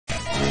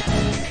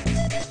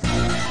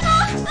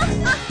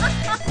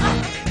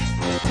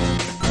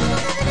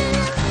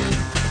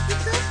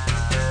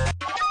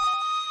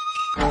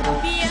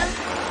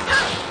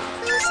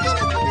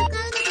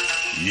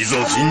いざ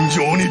尋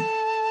常に。一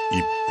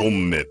本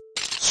目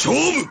勝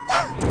負。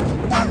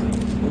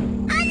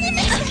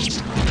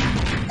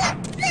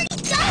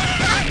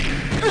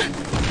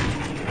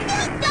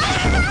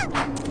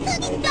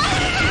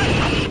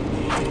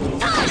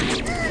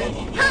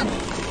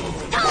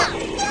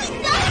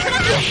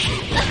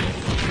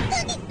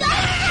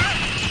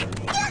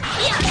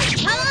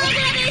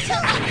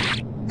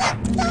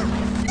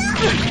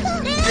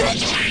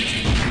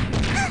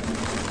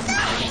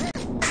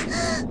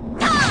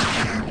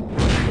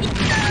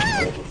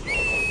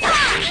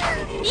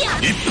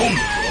一本。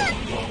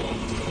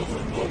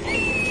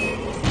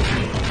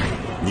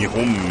二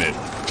本目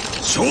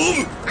勝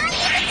負。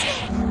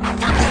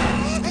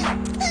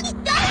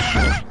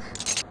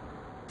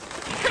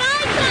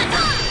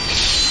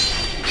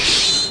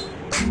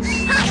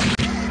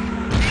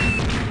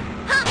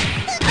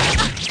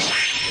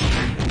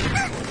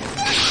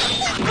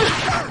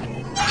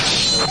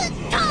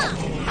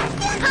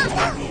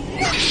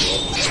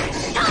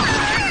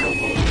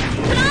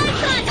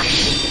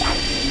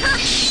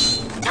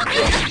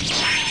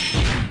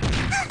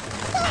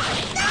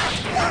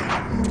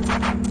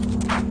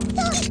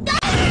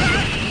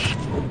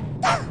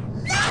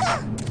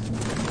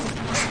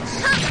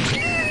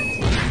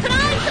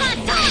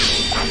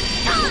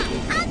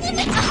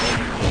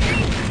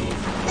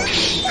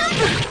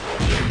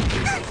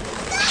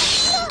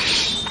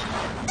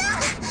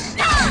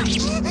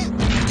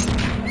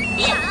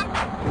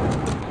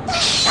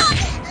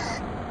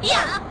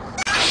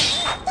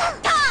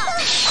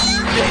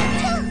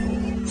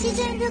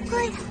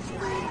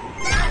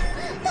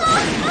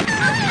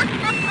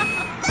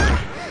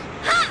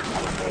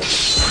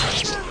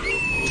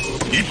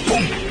一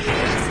本。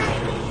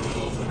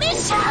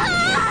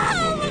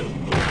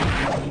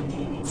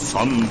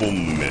三本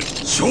目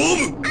勝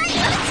負。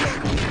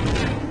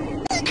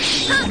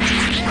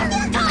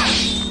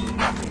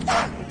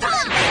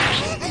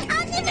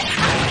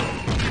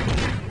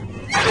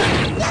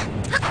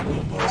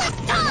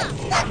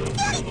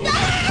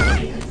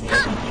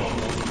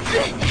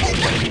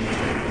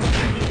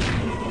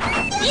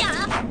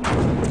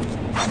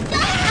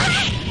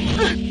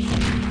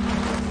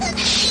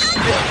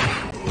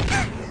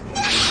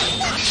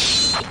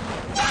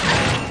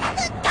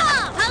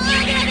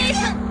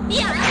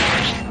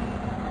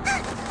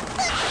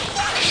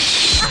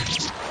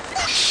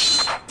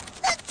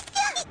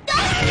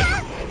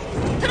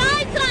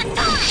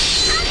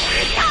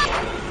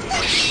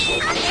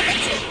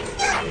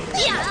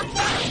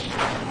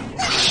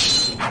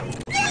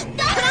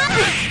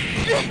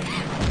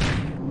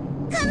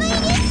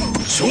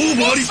勝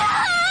負あり。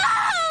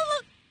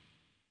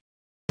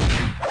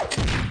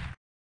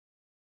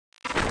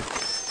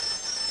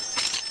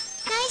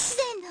大自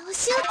然のお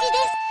仕置きで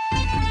す。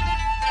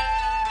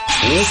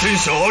挑戦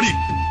者あり。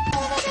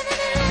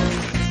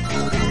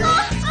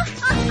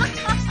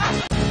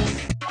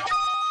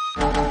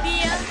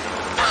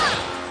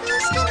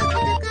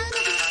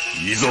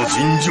いざ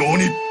尋常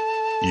に。一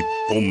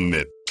本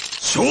目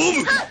勝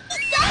負。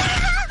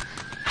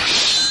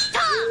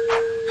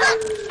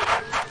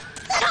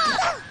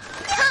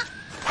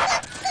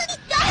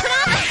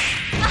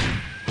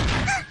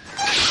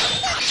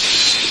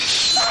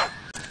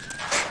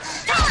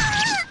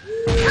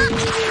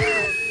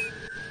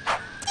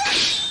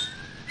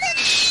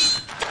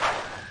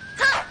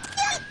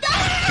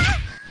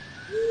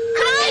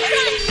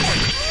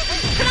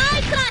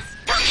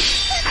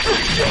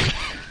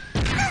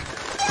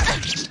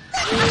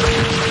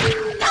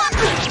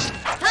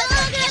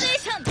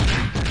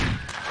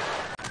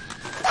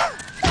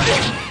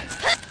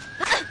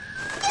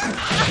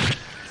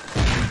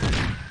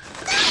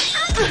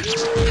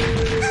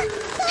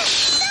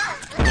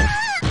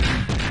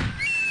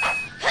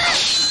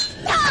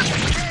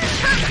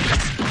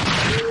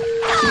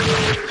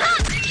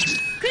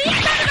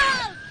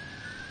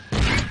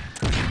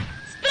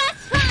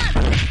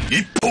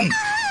一本。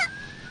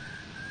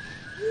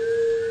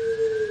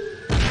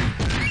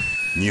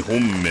二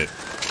本目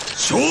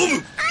勝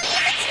負。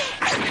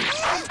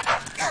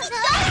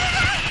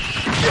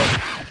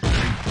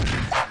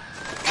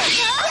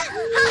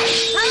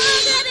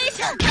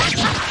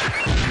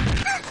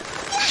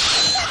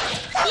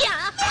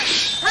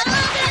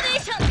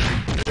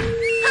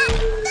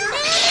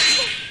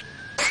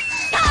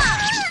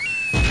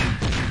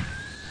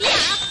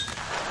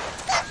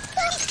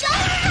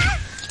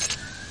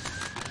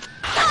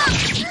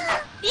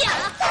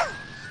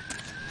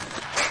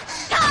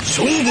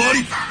勝負あ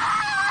り。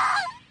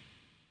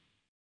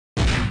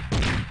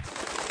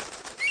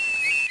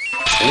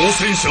挑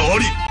戦者あ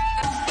り。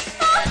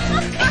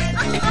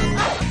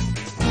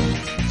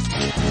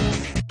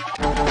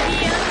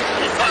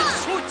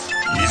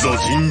いざ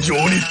尋常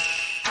に。一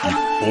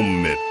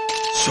本目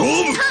勝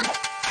負。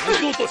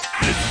行動とし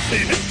て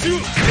熱中。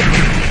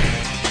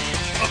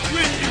白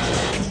煙流。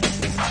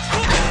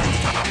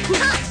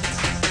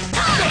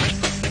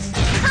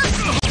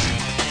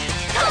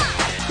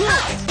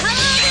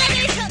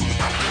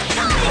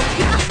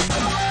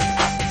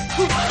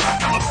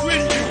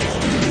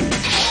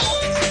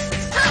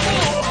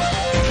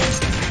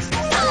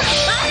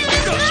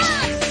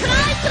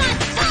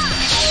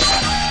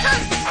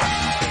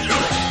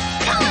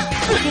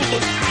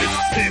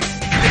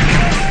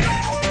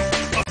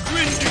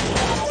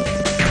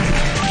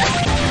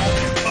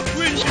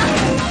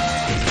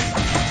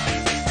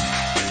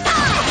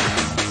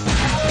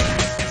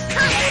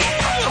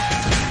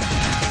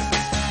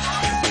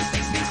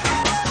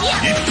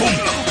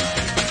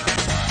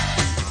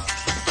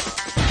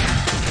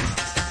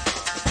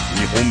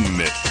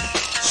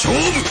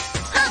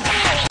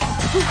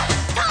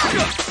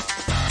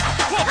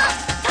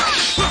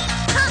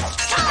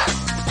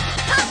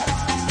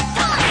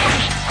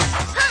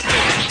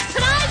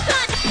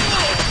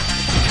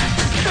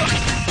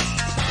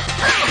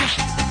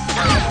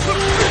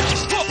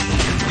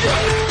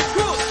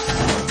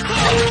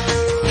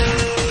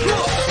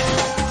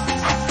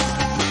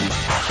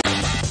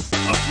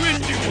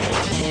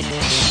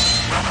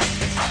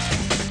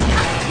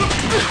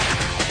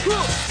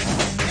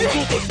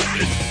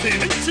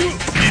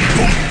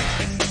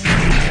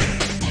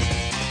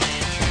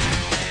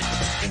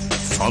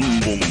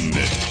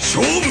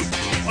勝負。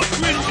白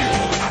煙流。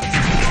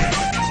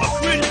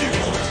白煙流。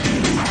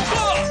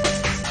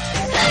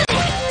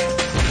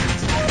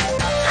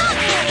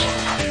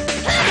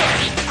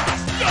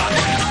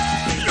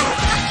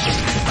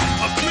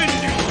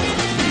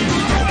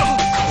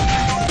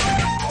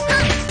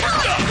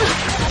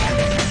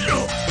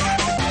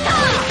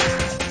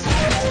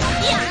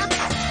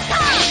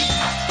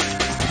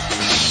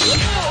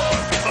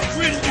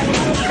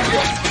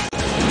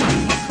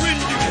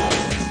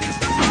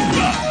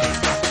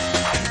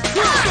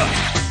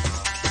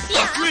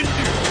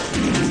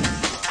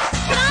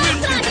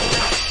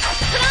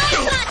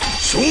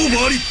勝負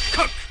あり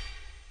か。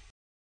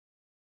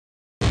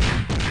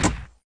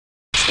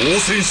挑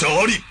戦者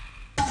あり。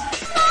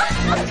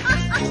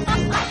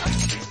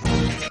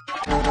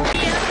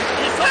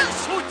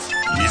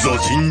いざ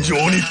尋常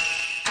に。一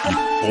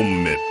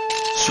本目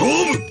勝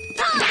負。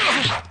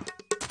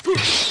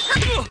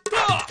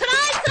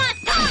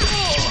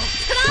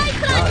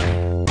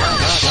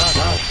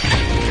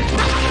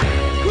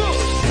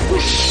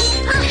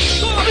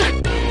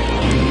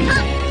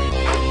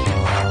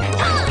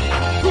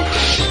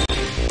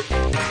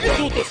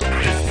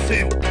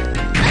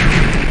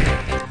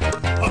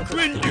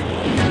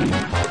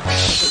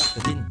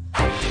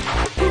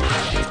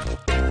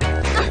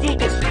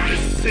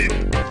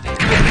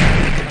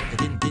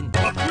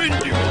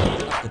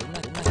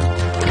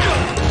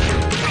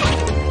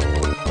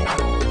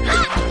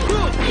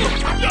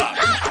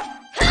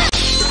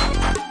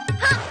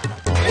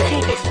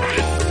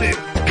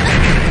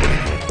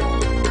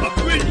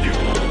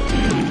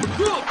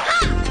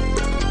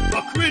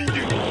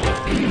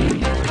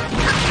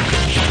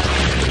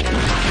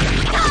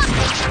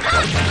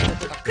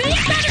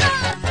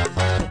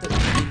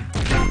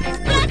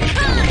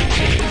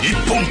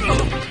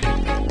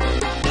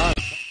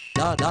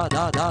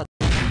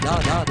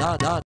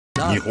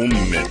2本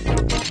目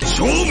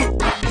勝負。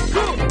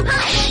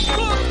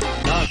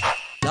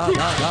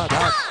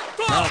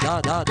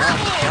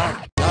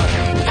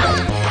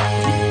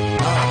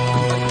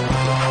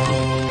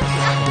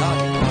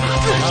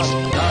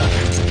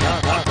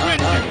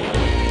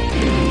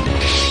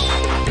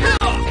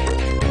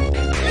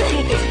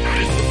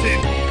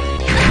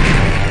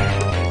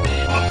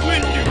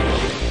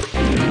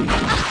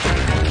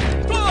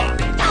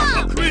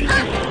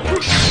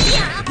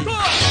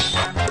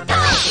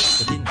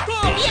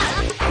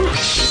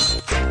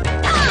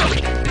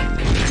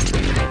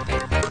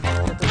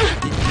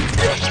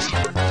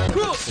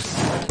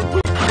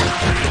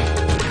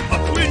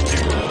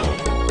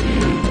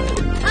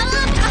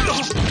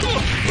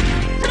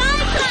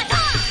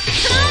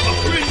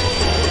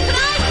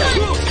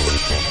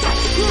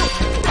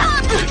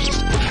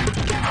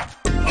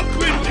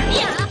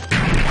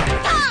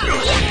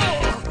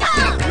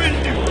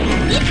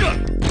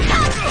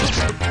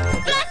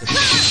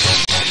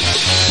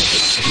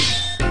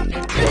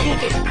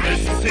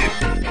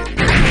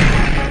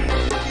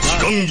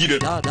切れ。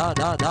3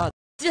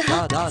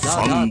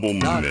本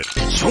目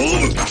勝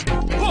負。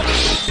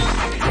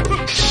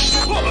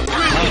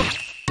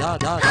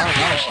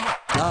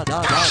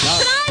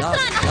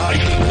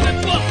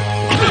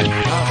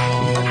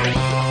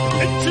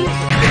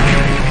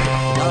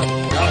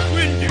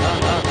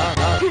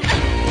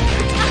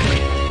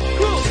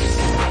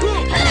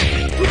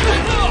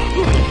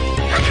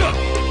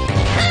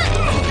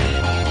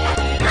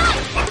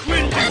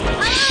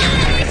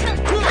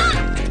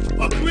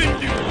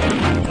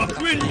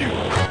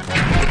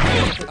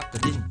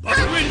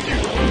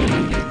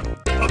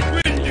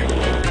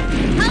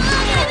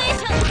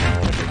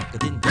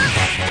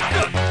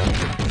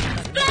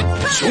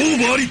勝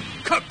負あり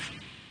か。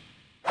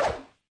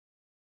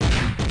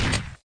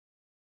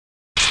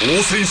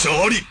挑戦者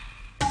あり。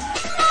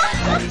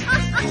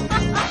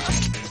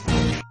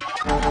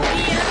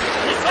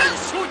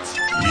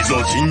い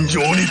ざ尋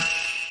常に。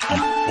1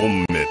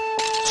本目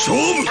勝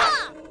負。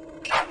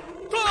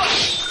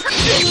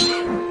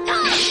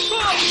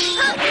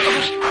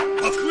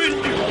白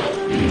煙流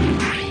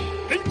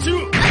変中。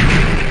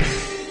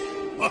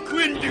白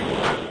煙流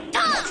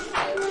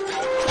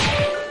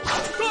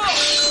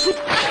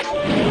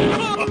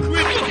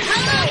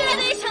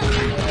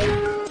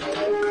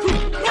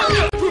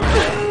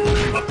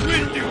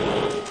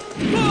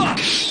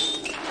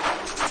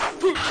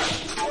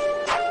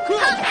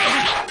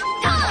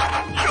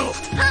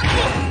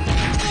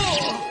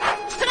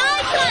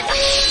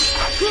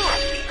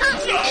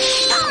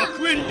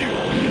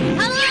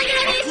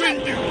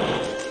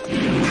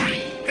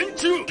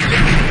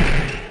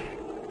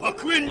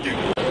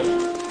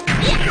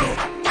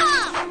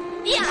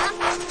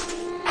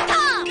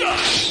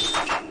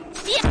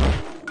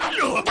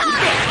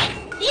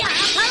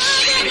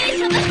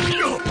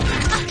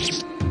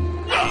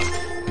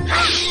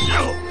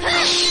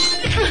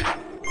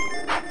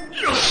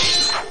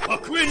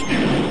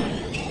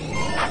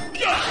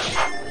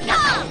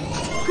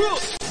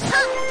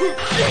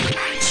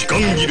時間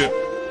切れ。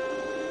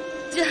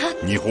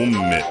2本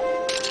目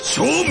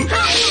勝負。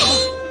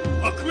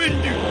白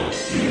煙流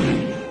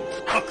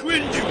白煙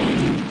流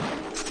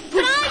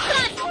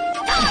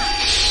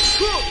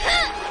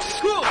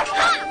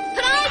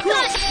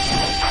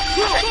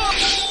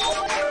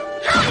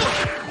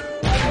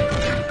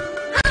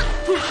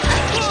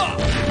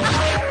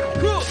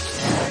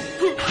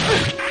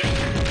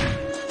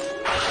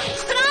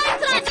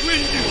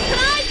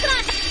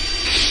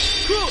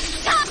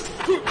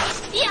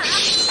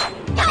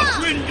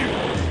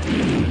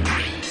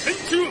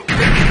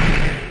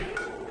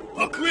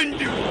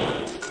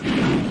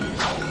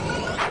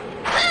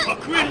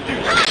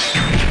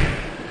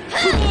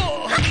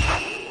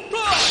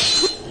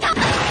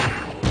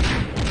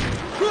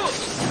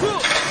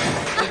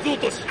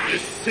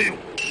せよ。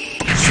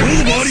勝負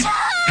あり。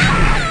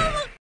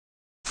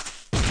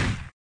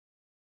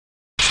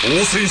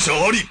挑戦者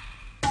あり。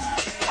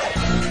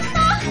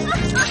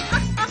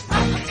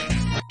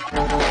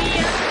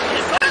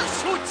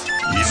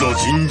いざ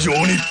尋常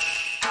に。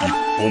1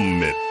本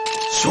目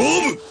勝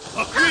負。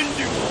白煙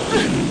流。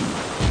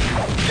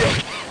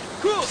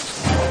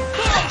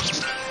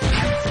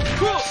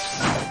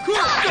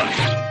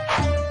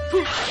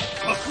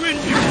白煙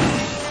流。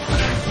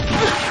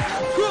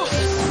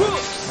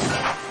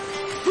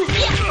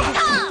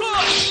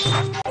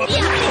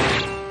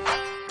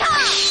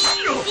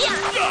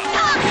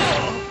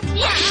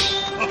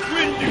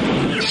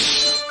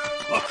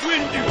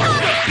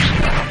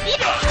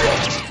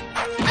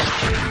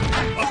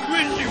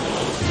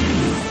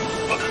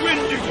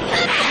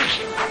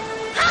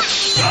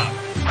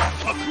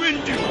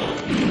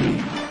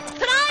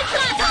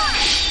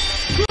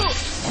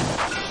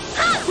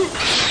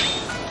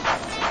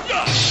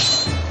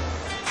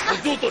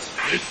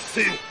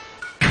せよ。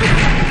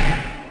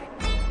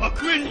白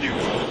煙流。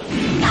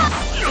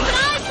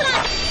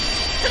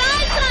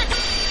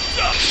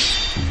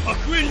白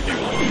煙流。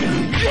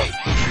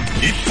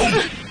1本。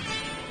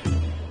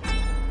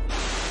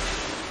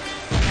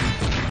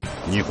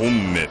2本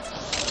目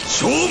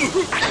勝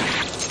負。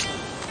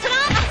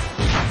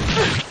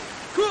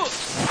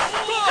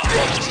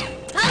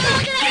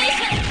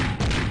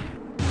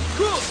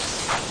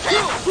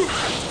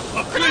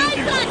白煙流。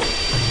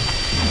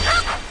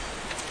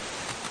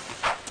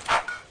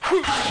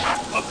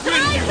白煙流。白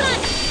煙流。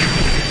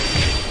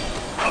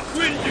白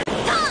煙流。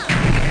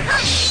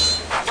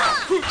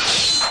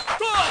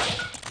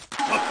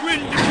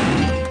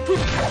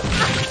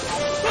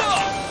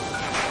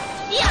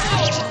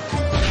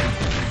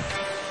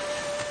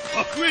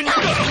白煙流。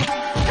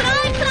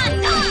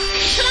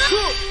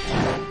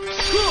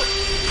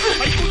最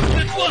高の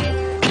熱は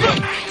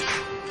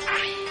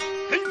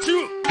天中。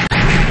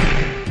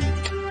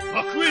白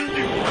煙流。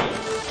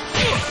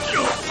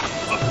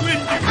白煙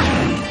流。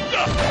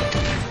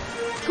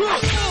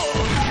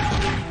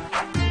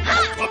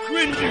白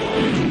煙流。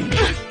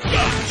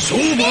勝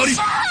負あり。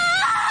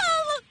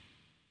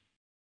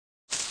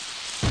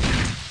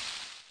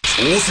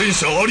挑戦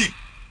者あり。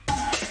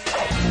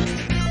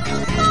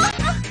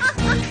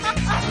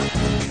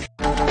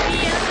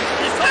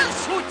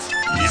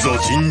いざ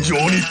尋常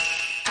に。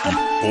1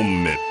本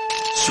目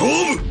勝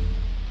負。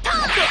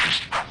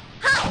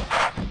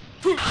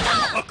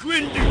白煙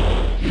流。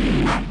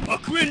白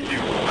煙流。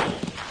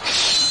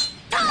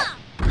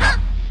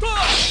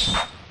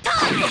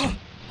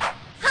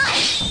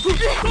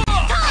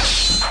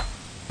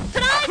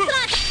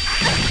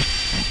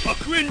白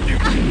煙流。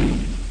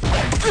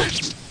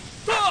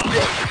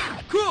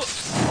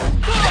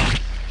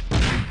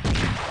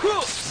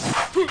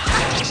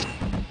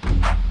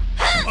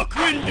白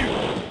煙流。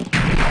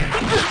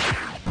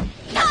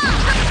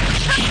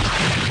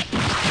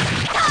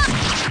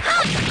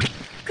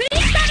クリ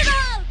スタル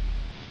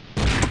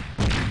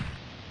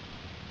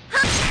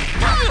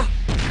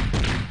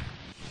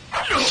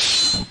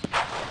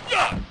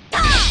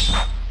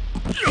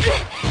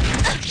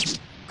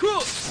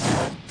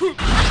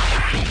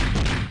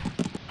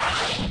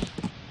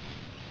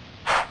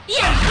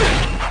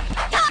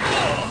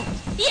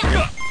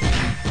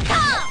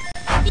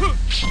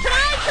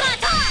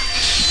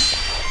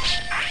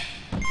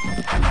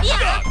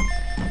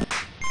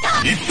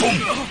1本。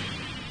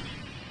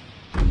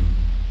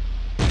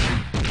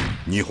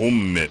2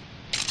本目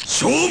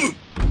勝負。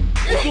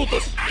音と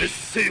し滅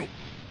せよ。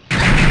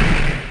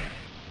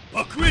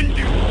白煙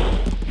流。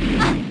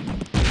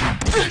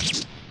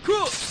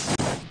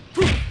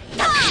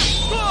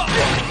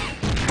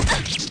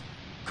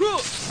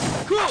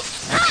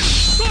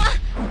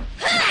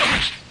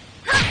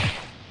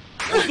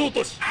音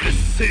とし滅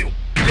せよ。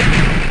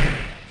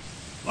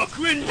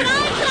白煙流。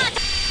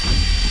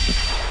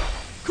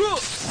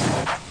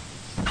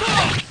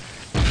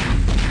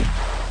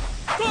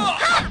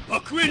白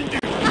煙流。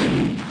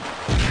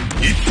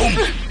1本。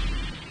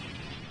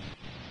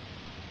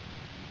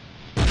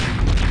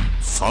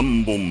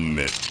3本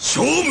目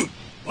勝負。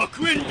白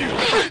煙流。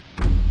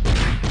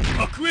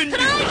白煙流。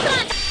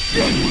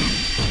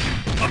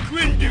白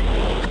煙流。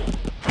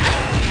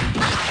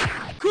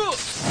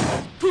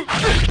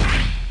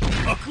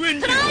白煙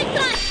流。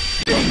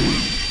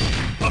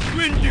白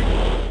煙流。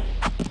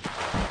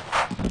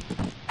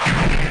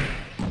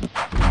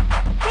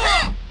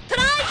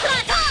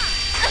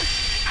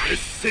滅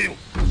せよ。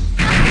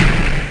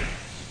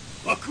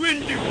白煙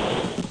流。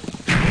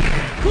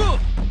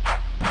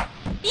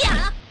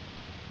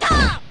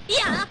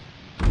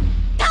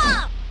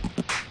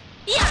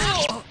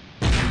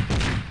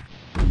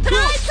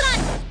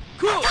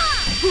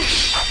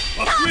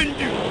白煙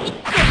流。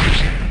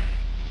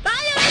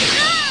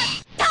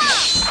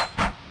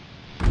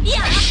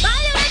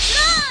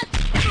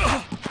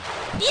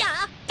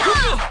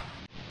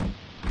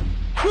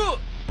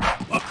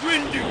白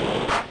煙流。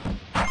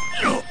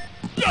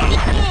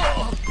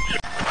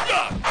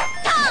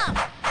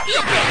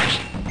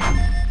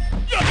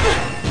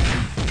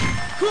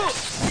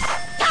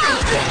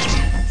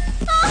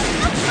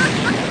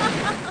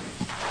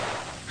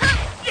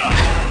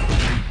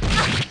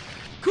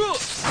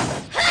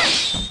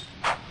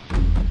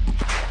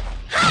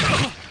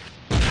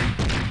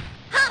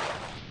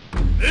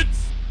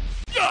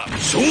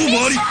勝負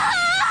あり。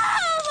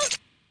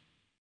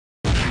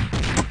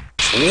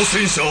挑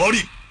戦者あり。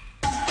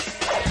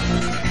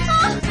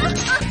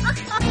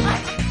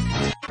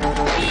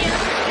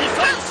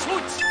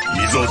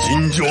いざ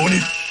尋常に。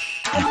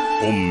一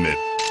本目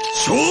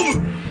勝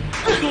負。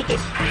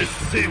劣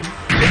勢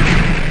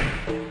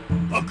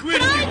悪縁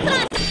流。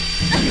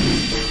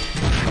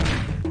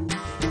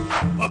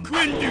悪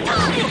縁流。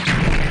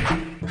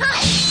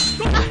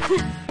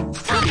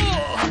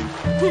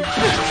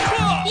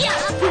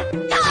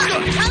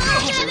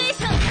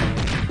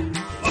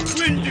悪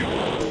縁流。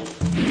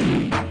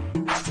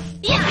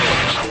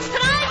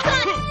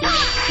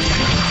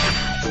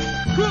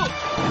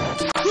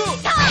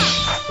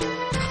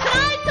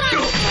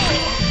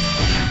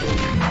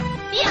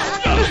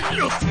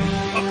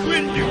悪縁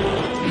流。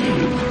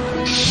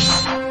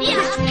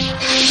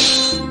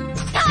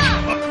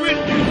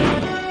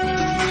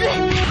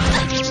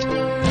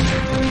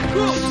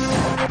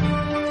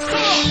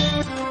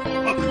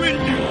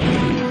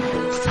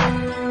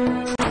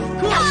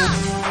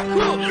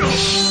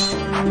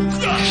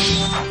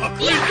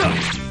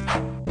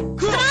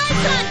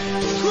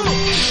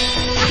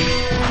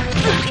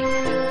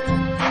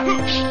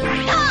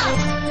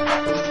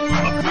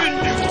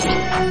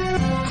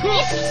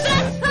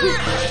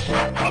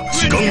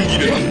時間切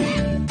れ。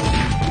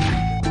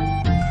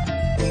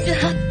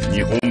2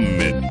本目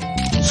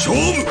勝負。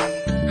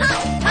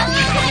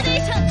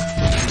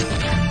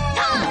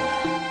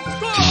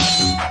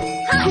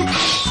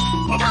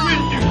悪縁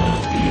流。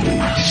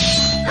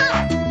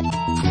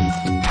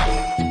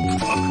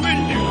悪縁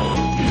流。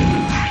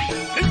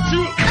天中。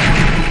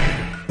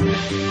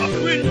悪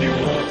縁流。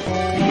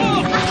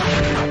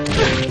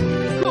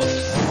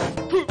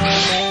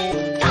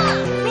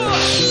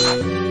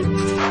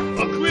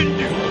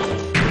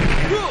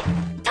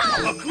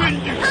悪縁流。悪縁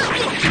流。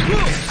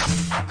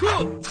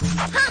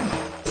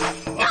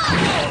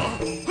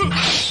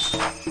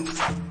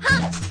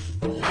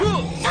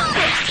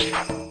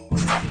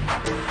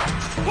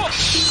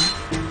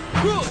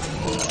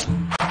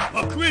悪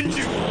縁流。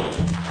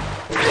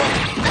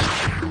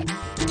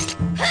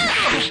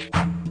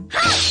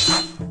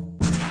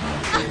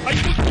敗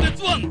北熱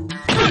腕。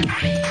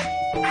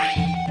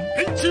天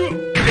中。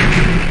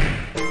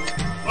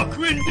悪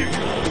縁流。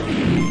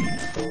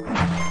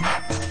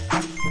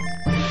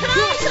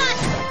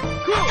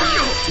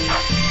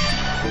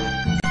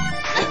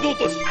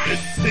劣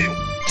勢よ。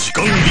時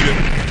間切れ。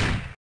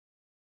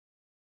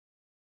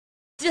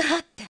じゃあ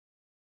って。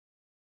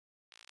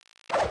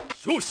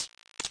よし。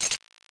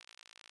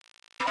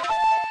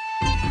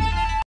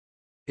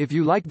If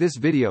you like this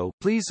video,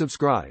 please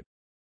subscribe.